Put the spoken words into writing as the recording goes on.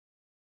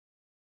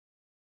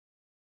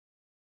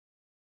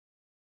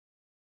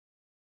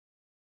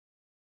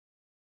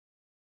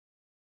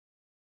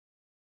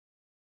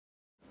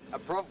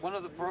One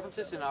of the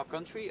provinces in our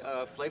country,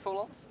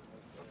 Flevoland,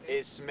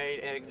 is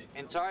made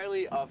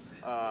entirely of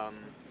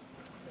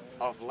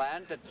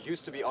land that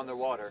used to be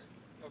underwater,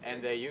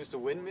 and they used the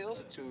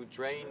windmills to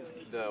drain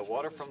the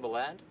water from the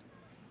land,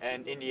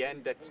 and in the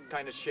end that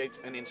kind of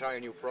shaped an entire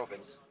new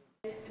province.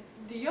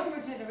 The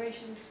younger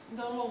generations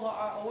no longer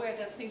are aware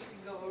that things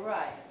can go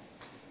awry.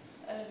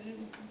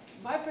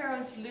 My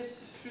parents lived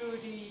through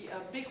the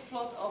big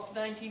flood of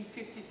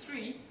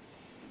 1953,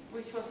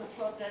 which was a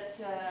flood that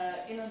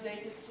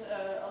inundated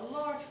a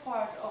large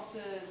part of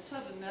the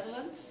southern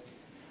Netherlands,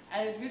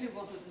 and it really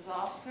was a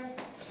disaster.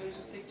 I'll show you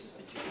some pictures,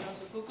 but you can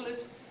also Google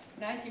it.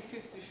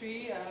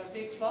 1953,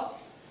 big flood.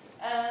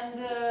 And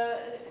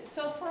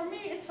so for me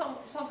it's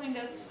something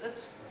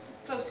that's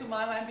close to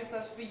my mind,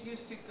 because we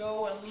used to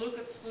go and look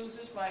at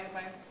sluices. My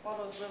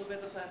father was a little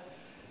bit of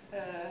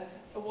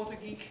a water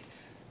geek.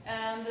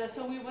 And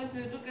so we went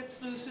to look at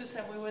sluices,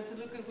 and we went to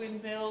look at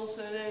windmills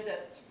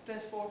that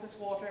transported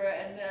water,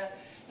 and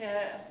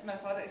my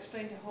father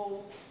explained the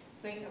whole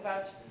thing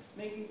about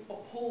making a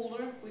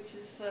polder, which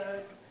is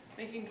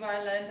making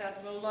dry land out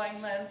of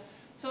low-lying land.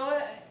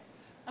 So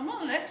I'm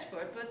not an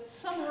expert, but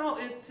somehow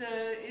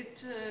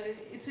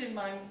it's in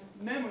my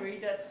memory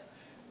that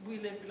we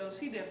live below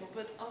sea level,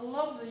 but a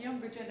lot of the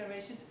younger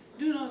generations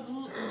do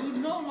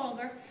no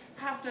longer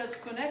have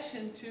that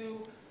connection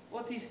to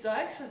what these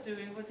dikes are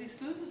doing, what these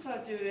sluices are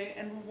doing,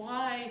 and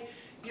why,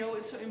 you know,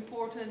 it's so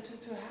important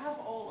to have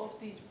all of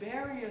these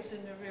barriers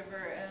in the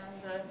river,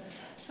 and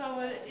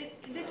so they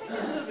take it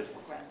a little bit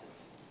for granted.